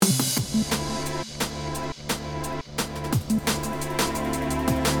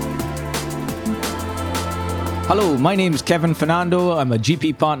Hello, my name's Kevin Fernando. I'm a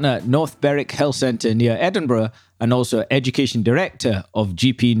GP partner at North Berwick Health Centre near Edinburgh and also Education Director of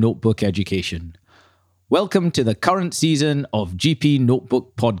GP Notebook Education. Welcome to the current season of GP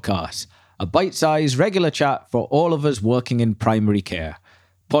Notebook Podcast, a bite-sized regular chat for all of us working in primary care.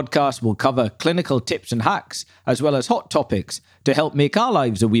 Podcast will cover clinical tips and hacks as well as hot topics to help make our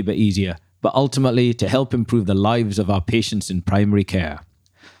lives a wee bit easier, but ultimately to help improve the lives of our patients in primary care.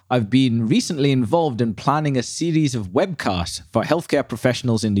 I've been recently involved in planning a series of webcasts for healthcare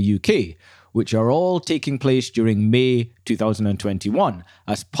professionals in the UK, which are all taking place during May 2021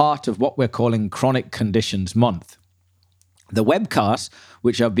 as part of what we're calling Chronic Conditions Month. The webcasts,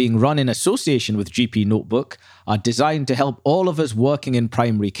 which are being run in association with GP Notebook, are designed to help all of us working in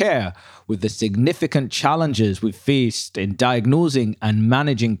primary care with the significant challenges we've faced in diagnosing and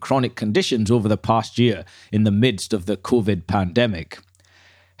managing chronic conditions over the past year in the midst of the COVID pandemic.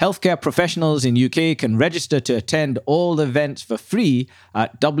 Healthcare professionals in UK can register to attend all the events for free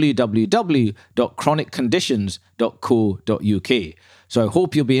at www.chronicconditions.co.uk. So I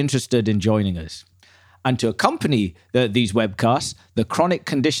hope you'll be interested in joining us. And to accompany these webcasts, the Chronic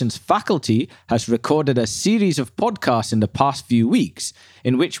Conditions faculty has recorded a series of podcasts in the past few weeks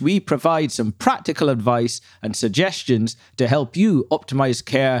in which we provide some practical advice and suggestions to help you optimize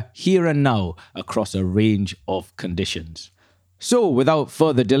care here and now across a range of conditions. So, without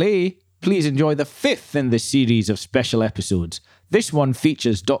further delay, please enjoy the fifth in this series of special episodes. This one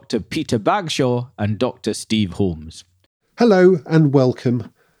features Dr. Peter Bagshaw and Dr. Steve Holmes. Hello and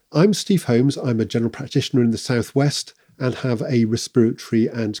welcome. I'm Steve Holmes. I'm a general practitioner in the Southwest and have a respiratory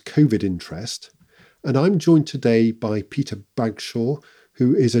and COVID interest. And I'm joined today by Peter Bagshaw,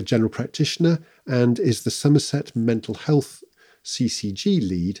 who is a general practitioner and is the Somserset Mental Health CCG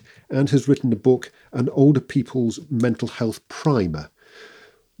lead and has written the book An Older People's Mental Health Primer.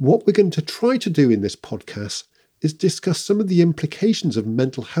 What we're going to try to do in this podcast is discuss some of the implications of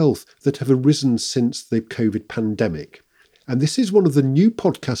mental health that have arisen since the COVID pandemic. And this is one of the new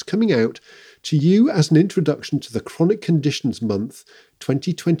podcasts coming out to you as an introduction to the Chronic Conditions Month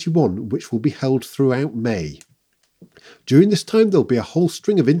 2021, which will be held throughout May. During this time, there'll be a whole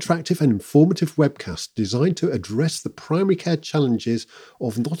string of interactive and informative webcasts designed to address the primary care challenges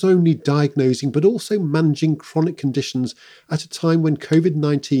of not only diagnosing but also managing chronic conditions at a time when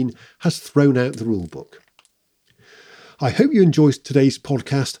COVID-19 has thrown out the rulebook. I hope you enjoyed today's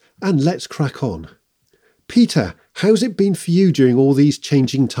podcast and let's crack on. Peter, how's it been for you during all these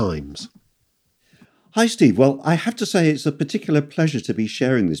changing times? Hi, Steve. Well, I have to say it's a particular pleasure to be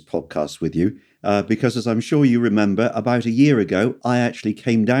sharing this podcast with you because, as I'm sure you remember, about a year ago, I actually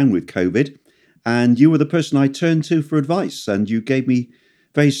came down with COVID and you were the person I turned to for advice. And you gave me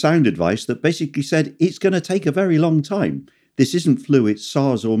very sound advice that basically said, it's going to take a very long time. This isn't flu, it's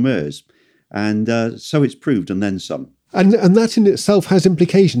SARS or MERS. And so it's proved, and then some. And that in itself has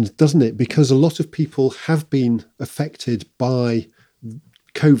implications, doesn't it? Because a lot of people have been affected by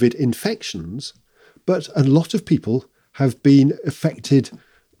COVID infections, but a lot of people have been affected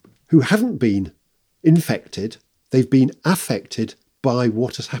who haven't been infected. They've been affected by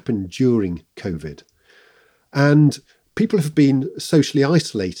what has happened during COVID. And people have been socially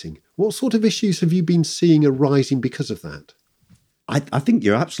isolating. What sort of issues have you been seeing arising because of that? I think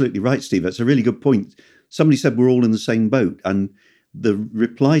you're absolutely right, Steve. That's a really good point. Somebody said we're all in the same boat. And the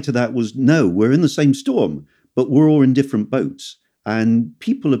reply to that was, no, we're in the same storm, but we're all in different boats. And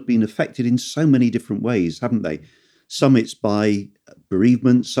people have been affected in so many different ways, haven't they? Some it's by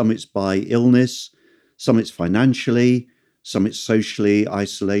bereavement, some it's by illness, some it's financially, some it's socially,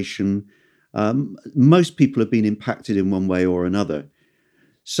 isolation. Most people have been impacted in one way or another.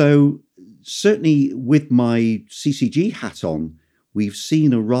 So certainly with my CCG hat on, we've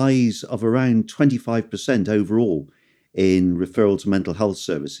seen a rise of around 25% overall in referral to mental health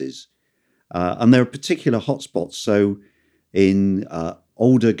services. And there are particular hotspots. So in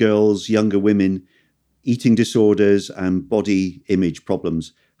older girls, younger women, eating disorders and body image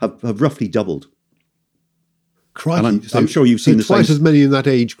problems have roughly doubled. Crikey. And I'm sure you've seen the same. Twice as many in that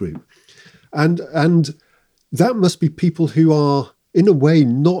age group. And that must be people who are, in a way,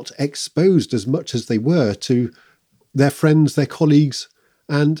 not exposed as much as they were to their friends, their colleagues,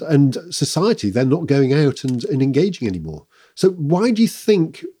 and society. They're not going out and engaging anymore. So why do you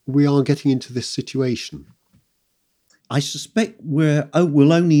think we are getting into this situation? I suspect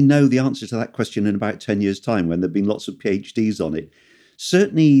we'll only know the answer to that question in about 10 years' time when there have been lots of PhDs on it.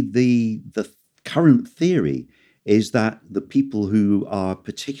 Certainly the current theory is that the people who are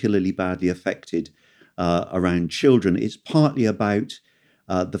particularly badly affected around children, it's partly about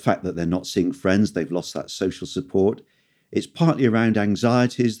the fact that they're not seeing friends, they've lost that social support. It's partly around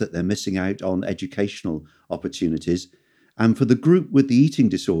anxieties that they're missing out on educational opportunities. And for the group with the eating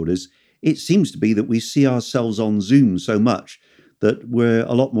disorders, it seems to be that we see ourselves on Zoom so much that we're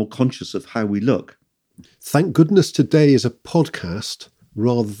a lot more conscious of how we look. Thank goodness today is a podcast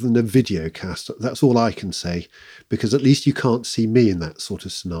rather than a video cast. That's all I can say, because at least you can't see me in that sort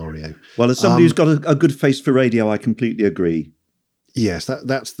of scenario. Well, as somebody who's got a good face for radio, I completely agree. Yes,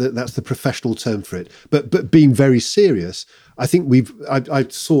 that's the professional term for it. But being very serious, I think I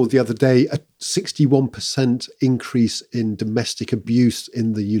saw the other day a 61% increase in domestic abuse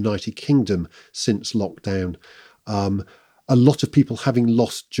in the United Kingdom since lockdown. A lot of people having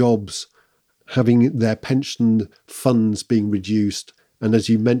lost jobs, having their pension funds being reduced, and as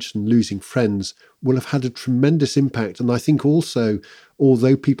you mentioned, losing friends will have had a tremendous impact. And I think also,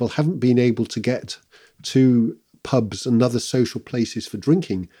 although people haven't been able to get to pubs and other social places for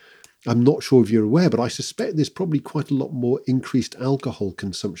drinking, I'm not sure if you're aware, but I suspect there's probably quite a lot more increased alcohol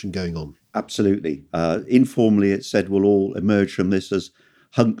consumption going on. Absolutely. Informally, it's said we'll all emerge from this as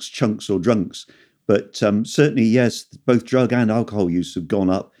hunks, chunks or drunks. But certainly, yes, both drug and alcohol use have gone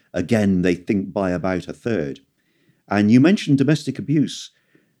up. Again, they think by about a third. And you mentioned domestic abuse.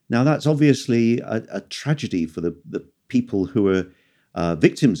 Now, that's obviously a tragedy for the people who are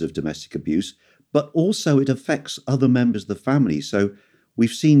victims of domestic abuse, but also it affects other members of the family. So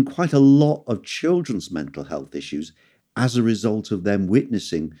we've seen quite a lot of children's mental health issues as a result of them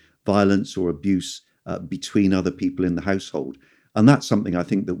witnessing violence or abuse between other people in the household. And that's something I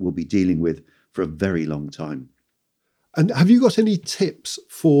think that we'll be dealing with for a very long time. And have you got any tips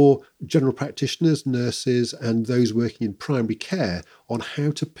for general practitioners, nurses, and those working in primary care on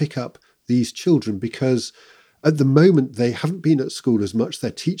how to pick up these children? Because at the moment, they haven't been at school as much.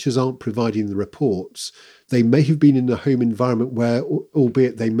 Their teachers aren't providing the reports. They may have been in a home environment where,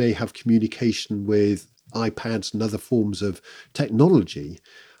 albeit they may have communication with iPads and other forms of technology,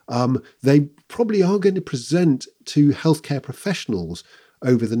 they probably are going to present to healthcare professionals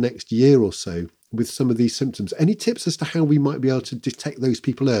over the next year or so with some of these symptoms. Any tips as to how we might be able to detect those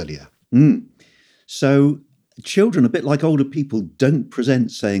people earlier? So children, a bit like older people, don't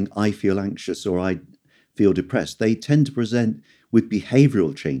present saying, I feel anxious or I feel depressed. They tend to present with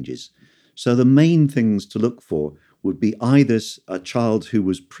behavioural changes. So the main things to look for would be either a child who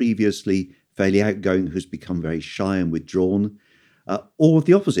was previously fairly outgoing, who's become very shy and withdrawn, or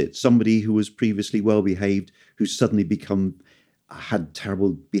the opposite, somebody who was previously well-behaved, who's suddenly had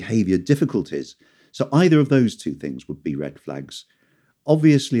terrible behaviour difficulties. So either of those two things would be red flags.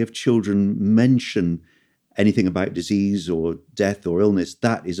 Obviously, if children mention anything about disease or death or illness,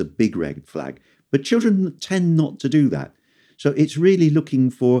 that is a big red flag. But children tend not to do that. So it's really looking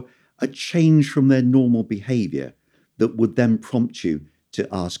for a change from their normal behaviour that would then prompt you to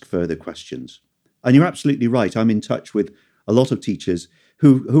ask further questions. And you're absolutely right. I'm in touch with a lot of teachers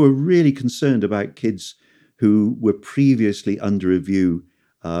who are really concerned about kids who were previously under review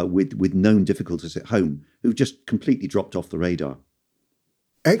with known difficulties at home, who've just completely dropped off the radar.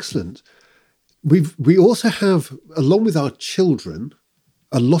 Excellent. We also have, along with our children,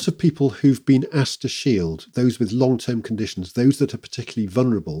 a lot of people who've been asked to shield, those with long-term conditions, those that are particularly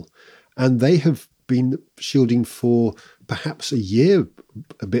vulnerable, and they have been shielding for perhaps a year,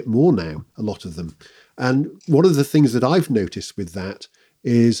 a bit more now, a lot of them. And one of the things that I've noticed with that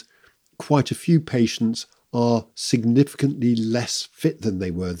is quite a few patients are significantly less fit than they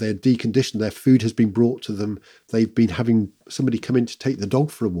were. They're deconditioned. Their food has been brought to them. They've been having somebody come in to take the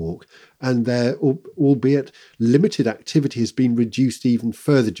dog for a walk, and their, albeit limited activity, has been reduced even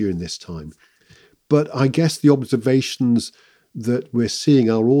further during this time. But I guess the observations that we're seeing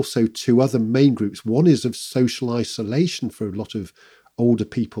are also two other main groups. One is of social isolation for a lot of older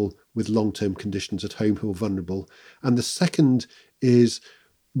people with long-term conditions at home who are vulnerable. And the second is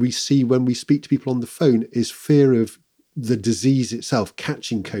we see when we speak to people on the phone is fear of the disease itself,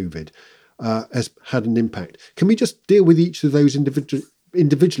 catching COVID, has had an impact. Can we just deal with each of those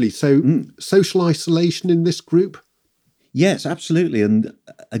individually? So social isolation in this group? Yes, absolutely. And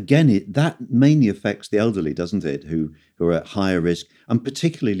again, that mainly affects the elderly, doesn't it, who are at higher risk, and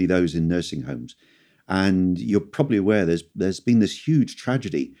particularly those in nursing homes. And you're probably aware there's been this huge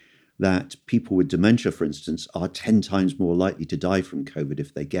tragedy that people with dementia, for instance, are 10 times more likely to die from COVID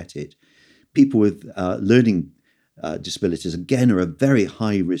if they get it. People with learning disabilities, again, are a very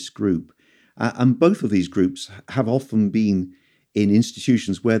high-risk group. And both of these groups have often been in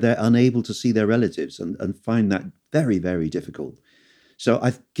institutions where they're unable to see their relatives and find that very, very difficult. So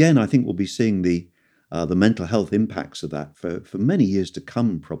I think we'll be seeing the mental health impacts of that for many years to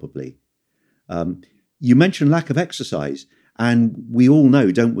come, probably. You mentioned lack of exercise. And we all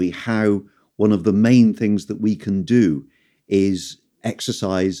know, don't we, how one of the main things that we can do is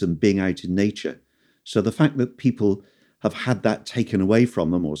exercise and being out in nature. So the fact that people have had that taken away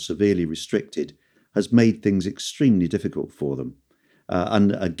from them or severely restricted has made things extremely difficult for them.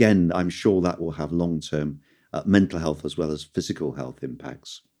 And again, I'm sure that will have long-term mental health as well as physical health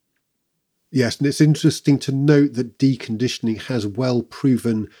impacts. Yes, and it's interesting to note that deconditioning has well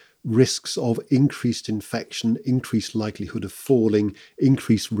proven risks of increased infection, increased likelihood of falling,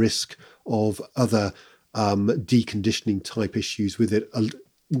 increased risk of other deconditioning type issues with it,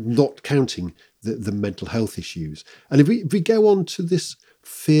 not counting the mental health issues. And if we go on to this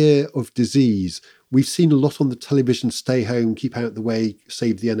fear of disease, we've seen a lot on the television: stay home, keep out the way,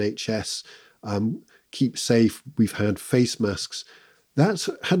 save the NHS, keep safe. We've had face masks. That's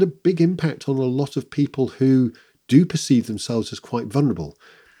had a big impact on a lot of people who do perceive themselves as quite vulnerable.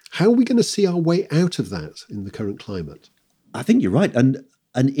 How are we going to see our way out of that in the current climate? I think you're right. And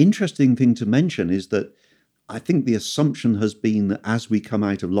an interesting thing to mention is that I think the assumption has been that as we come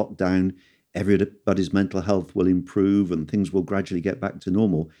out of lockdown, everybody's mental health will improve and things will gradually get back to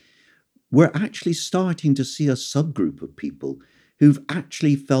normal. We're actually starting to see a subgroup of people who've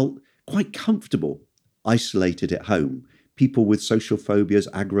actually felt quite comfortable isolated at home. People with social phobias,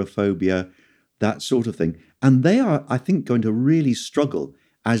 agoraphobia, that sort of thing. And they are, I think, going to really struggle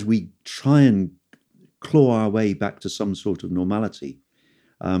as we try and claw our way back to some sort of normality.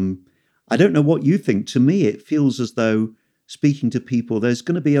 I don't know what you think. To me, it feels as though speaking to people, there's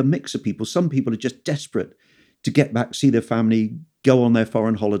going to be a mix of people. Some people are just desperate to get back, see their family, go on their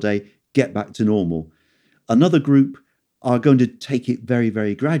foreign holiday, get back to normal. Another group are going to take it very,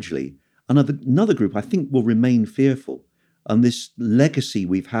 very gradually. Another group, I think, will remain fearful. And this legacy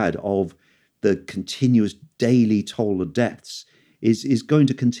we've had of the continuous daily toll of deaths is going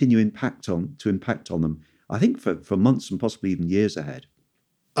to continue to impact on them, I think, for months and possibly even years ahead.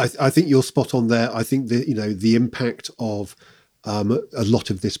 I think you're spot on there. I think that, the impact of a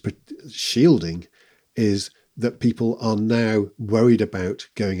lot of this shielding is that people are now worried about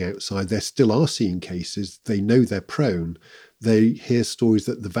going outside. They still are seeing cases. They know they're prone. They hear stories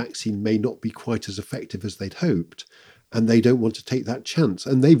that the vaccine may not be quite as effective as they'd hoped, and they don't want to take that chance.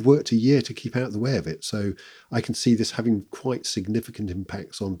 And they've worked a year to keep out of the way of it. So I can see this having quite significant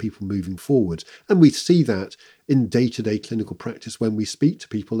impacts on people moving forward. And we see that in day-to-day clinical practice when we speak to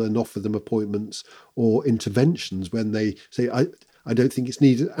people and offer them appointments or interventions when they say, I don't think it's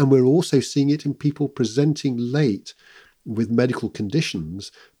needed. And we're also seeing it in people presenting late with medical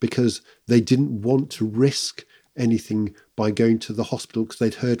conditions because they didn't want to risk anything by going to the hospital because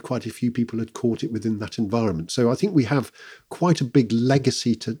they'd heard quite a few people had caught it within that environment. So I think we have quite a big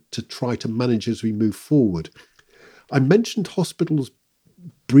legacy to try to manage as we move forward. I mentioned hospitals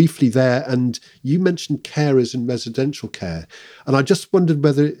briefly there, and you mentioned carers in residential care. And I just wondered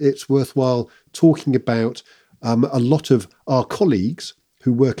whether it's worthwhile talking about a lot of our colleagues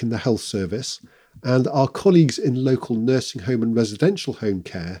who work in the health service and our colleagues in local nursing home and residential home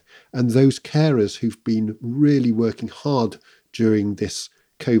care, and those carers who've been really working hard during this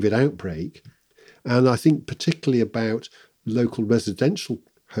COVID outbreak. And I think particularly about local residential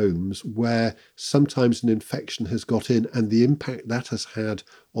homes where sometimes an infection has got in and the impact that has had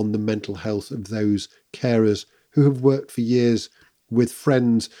on the mental health of those carers who have worked for years with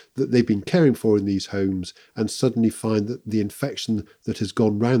friends that they've been caring for in these homes and suddenly find that the infection that has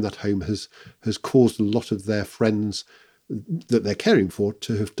gone round that home has caused a lot of their friends that they're caring for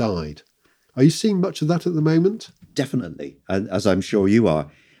to have died. Are you seeing much of that at the moment? Definitely, as I'm sure you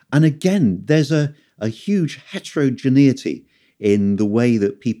are. And again, there's a huge heterogeneity in the way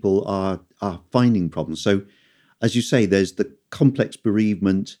that people are finding problems. So, as you say, there's the complex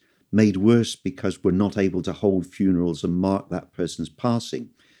bereavement made worse because we're not able to hold funerals and mark that person's passing.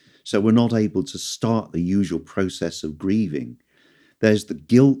 So we're not able to start the usual process of grieving. There's the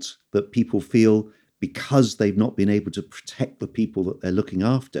guilt that people feel because they've not been able to protect the people that they're looking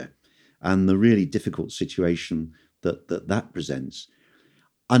after, and the really difficult situation that presents.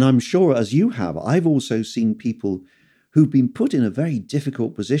 And I'm sure, as you have, I've also seen people who've been put in a very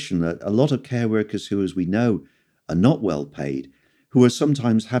difficult position. A lot of care workers who, as we know, are not well paid, who are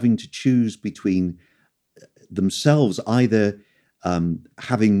sometimes having to choose between themselves either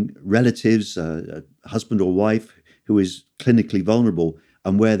having relatives, a husband or wife who is clinically vulnerable,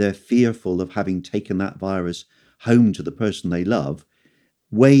 and where they're fearful of having taken that virus home to the person they love,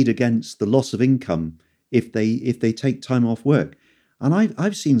 weighed against the loss of income if they take time off work. And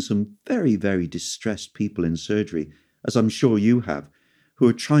I've seen some very, very distressed people in surgery, as I'm sure you have, who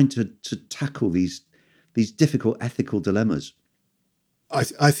are trying to tackle these difficult ethical dilemmas.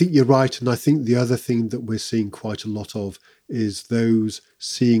 I think you're right. And I think the other thing that we're seeing quite a lot of is those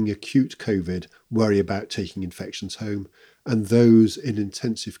seeing acute COVID worry about taking infections home. and those in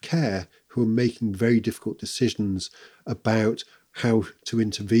intensive care who are making very difficult decisions about how to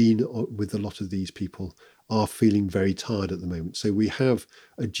intervene with a lot of these people are feeling very tired at the moment. So we have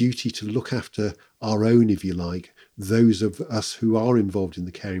a duty to look after our own, if you like, those of us who are involved in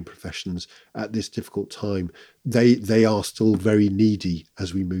the caring professions at this difficult time. They are still very needy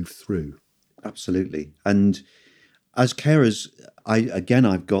as we move through. Absolutely. And as carers,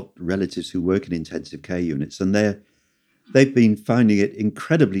 I've got relatives who work in intensive care units, and they've been finding it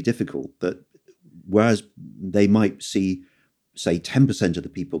incredibly difficult that whereas they might see, say, 10% of the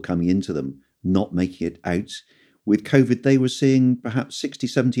people coming into them not making it out, with COVID, they were seeing perhaps 60,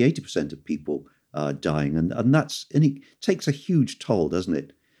 70, 80% of people dying. And it takes a huge toll, doesn't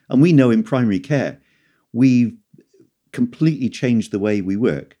it? And we know in primary care, we've completely changed the way we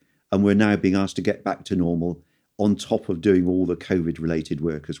work. And we're now being asked to get back to normal on top of doing all the COVID-related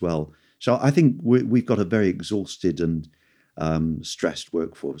work as well. So I think we've got a very exhausted and stressed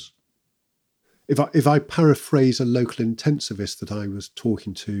workforce. If I paraphrase a local intensivist that I was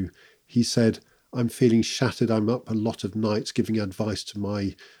talking to, he said, "I'm feeling shattered. I'm up a lot of nights giving advice to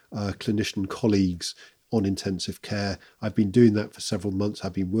my clinician colleagues on intensive care. I've been doing that for several months.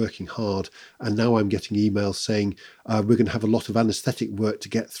 I've been working hard. And now I'm getting emails saying, we're going to have a lot of anaesthetic work to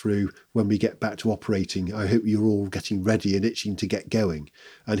get through when we get back to operating. I hope you're all getting ready and itching to get going."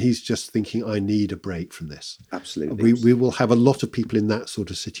 And he's just thinking, I need a break from this. Absolutely. We will have a lot of people in that sort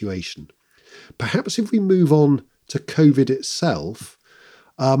of situation. Perhaps if we move on to COVID itself,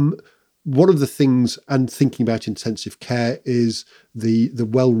 one of the things, and thinking about intensive care, is the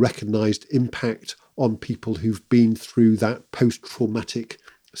well-recognised impact on people who've been through that post-traumatic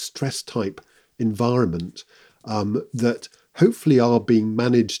stress type environment that hopefully are being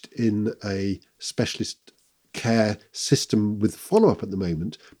managed in a specialist care system with follow-up at the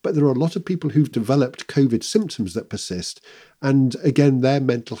moment. But there are a lot of people who've developed COVID symptoms that persist. And again, their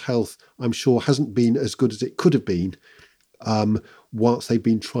mental health, I'm sure, hasn't been as good as it could have been whilst they've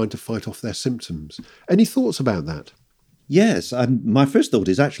been trying to fight off their symptoms. Any thoughts about that? Yes, my first thought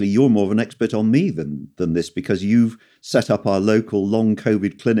is actually you're more of an expert on me than this, because you've set up our local long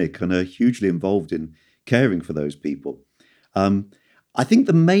COVID clinic and are hugely involved in caring for those people. I think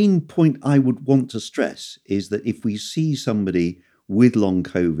the main point I would want to stress is that if we see somebody with long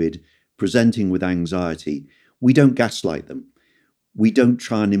COVID presenting with anxiety, we don't gaslight them. We don't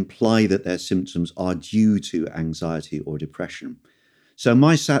try and imply that their symptoms are due to anxiety or depression. So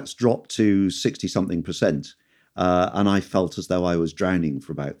my SATs dropped to 60-something%. And I felt as though I was drowning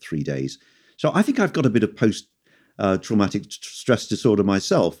for about 3 days. So I think I've got a bit of post-traumatic stress disorder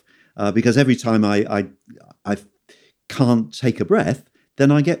myself, because every time I can't take a breath,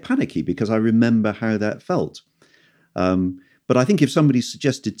 then I get panicky because I remember how that felt. But I think if somebody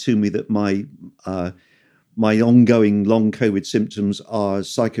suggested to me that my ongoing long COVID symptoms are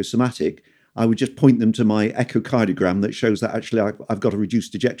psychosomatic, I would just point them to my echocardiogram that shows that actually I've got a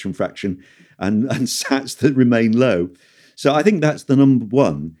reduced ejection fraction and SATs that remain low. So I think that's the number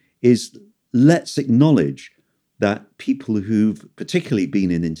one, is let's acknowledge that people who've particularly been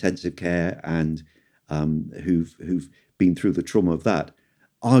in intensive care and who've been through the trauma of that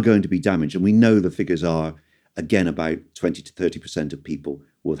are going to be damaged. And we know the figures are, again, about 20 to 30% of people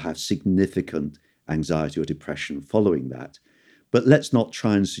will have significant anxiety or depression following that. But let's not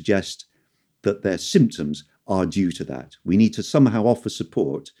try and suggest that their symptoms are due to that. We need to somehow offer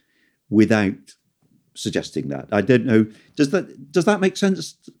support without suggesting that. I don't know. Does that make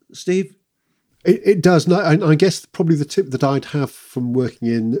sense, Steve? It does. And I guess probably the tip that I'd have from working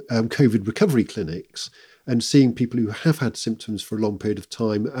in COVID recovery clinics and seeing people who have had symptoms for a long period of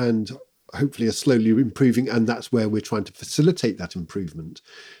time and hopefully are slowly improving, and that's where we're trying to facilitate that improvement,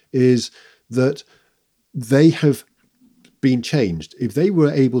 is that they have been changed. If they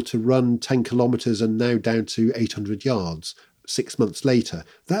were able to run 10 kilometres and now down to 800 yards 6 months later,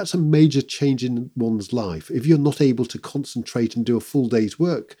 that's a major change in one's life. If you're not able to concentrate and do a full day's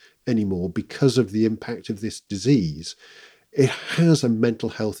work anymore because of the impact of this disease, it has a mental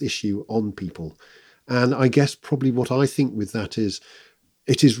health issue on people. And I guess probably what I think with that is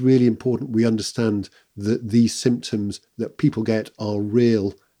it is really important we understand that these symptoms that people get are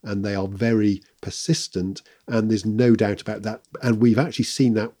real and they are very persistent, and there's no doubt about that. And we've actually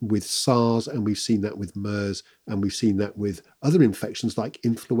seen that with SARS, and we've seen that with MERS, and we've seen that with other infections like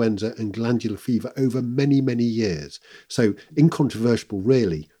influenza and glandular fever over many, many years. So incontrovertible,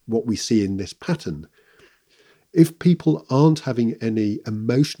 really, what we see in this pattern. If people aren't having any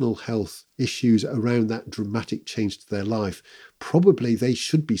emotional health issues around that dramatic change to their life, probably they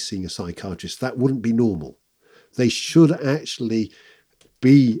should be seeing a psychiatrist. That wouldn't be normal. They should actually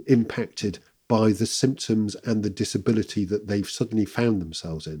be impacted by the symptoms and the disability that they've suddenly found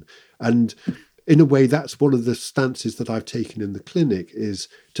themselves in. And in a way, that's one of the stances that I've taken in the clinic, is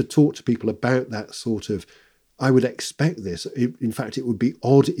to talk to people about that sort of, I would expect this. In fact, it would be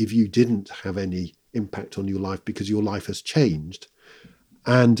odd if you didn't have any impact on your life because your life has changed.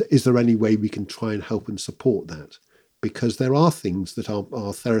 And is there any way we can try and help and support that? Because there are things that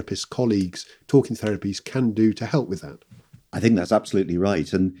our therapist colleagues, talking therapies, can do to help with that. I think that's absolutely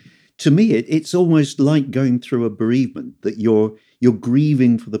right. And to me, it's almost like going through a bereavement, that you're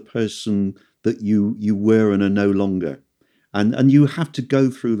grieving for the person that you were and are no longer. And you have to go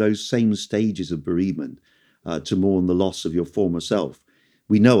through those same stages of bereavement to mourn the loss of your former self.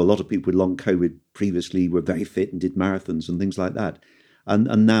 We know a lot of people with long COVID previously were very fit and did marathons and things like that.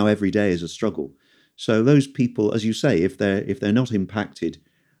 And now every day is a struggle. So those people, as you say, if they're not impacted,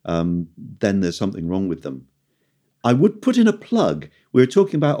 then there's something wrong with them. I would put in a plug. We were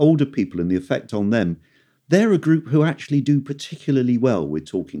talking about older people and the effect on them. They're a group who actually do particularly well with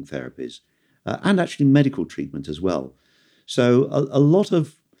talking therapies and actually medical treatment as well. So a lot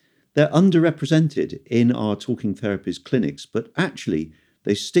of, they're underrepresented in our talking therapies clinics, but actually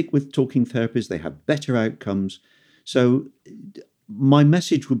they stick with talking therapies. They have better outcomes. So my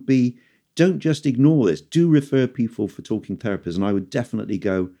message would be, don't just ignore this. Do refer people for talking therapies. And I would definitely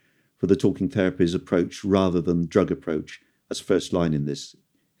go for the talking therapies approach rather than drug approach as first line in this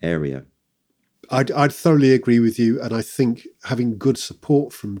area. I'd thoroughly agree with you. And I think having good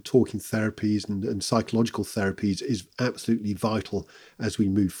support from talking therapies and psychological therapies is absolutely vital as we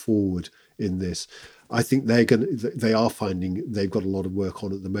move forward in this. I think they are finding they've got a lot of work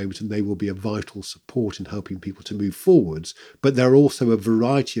on at the moment, and they will be a vital support in helping people to move forwards. But there are also a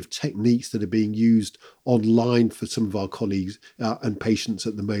variety of techniques that are being used online for some of our colleagues and patients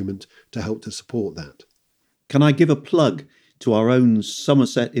at the moment to help to support that. Can I give a plug to our own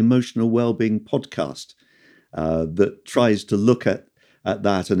Somserset Emotional Wellbeing podcast that tries to look at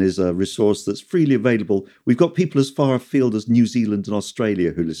that and is a resource that's freely available. We've got people as far afield as New Zealand and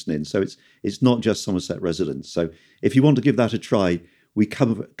Australia who listen in, so it's not just Somerset residents. So if you want to give that a try, we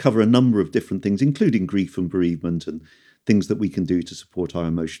cover a number of different things, including grief and bereavement and things that we can do to support our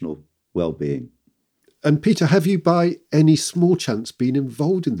emotional well-being. And Peter, have you by any small chance been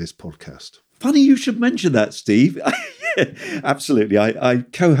involved in this podcast? Funny you should mention that, Steve. Yeah, absolutely. I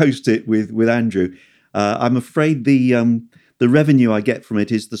co-host it with Andrew. I'm afraid the revenue I get from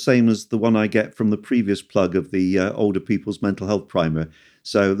it is the same as the one I get from the previous plug of the Older People's Mental Health Primer.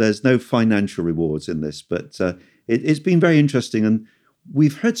 So there's no financial rewards in this, but it's been very interesting. And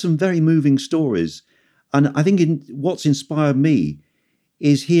we've heard some very moving stories. And I think what's inspired me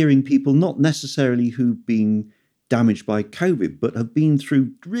is hearing people not necessarily who've been damaged by COVID, but have been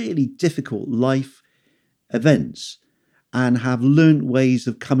through really difficult life events and have learnt ways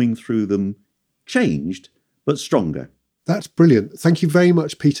of coming through them, changed, but stronger. That's brilliant. Thank you very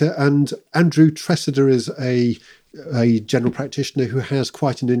much, Peter. And Andrew Tressida is a general practitioner who has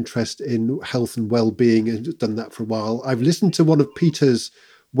quite an interest in health and well-being and has done that for a while. I've listened to one of Peter's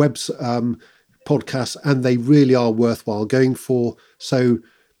podcasts, and they really are worthwhile going for. So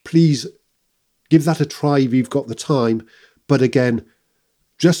please give that a try if you've got the time. But again,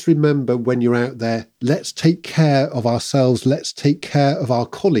 just remember when you're out there, let's take care of ourselves, let's take care of our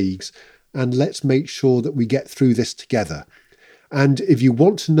colleagues, and let's make sure that we get through this together. And if you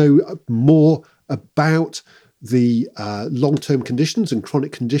want to know more about the long-term conditions and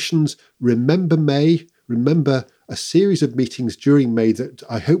chronic conditions, remember May. Remember a series of meetings during May that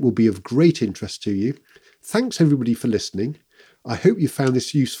I hope will be of great interest to you. Thanks everybody for listening. I hope you found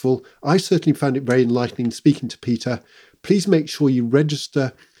this useful. I certainly found it very enlightening speaking to Peter. Please make sure you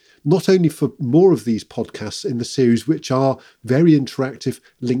register not only for more of these podcasts in the series, which are very interactive,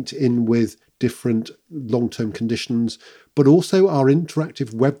 linked in with different long-term conditions, but also our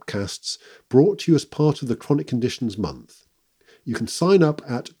interactive webcasts brought to you as part of the Chronic Conditions Month. You can sign up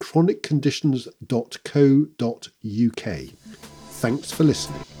at chronicconditions.co.uk. Thanks for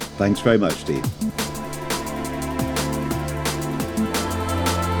listening. Thanks very much, Steve.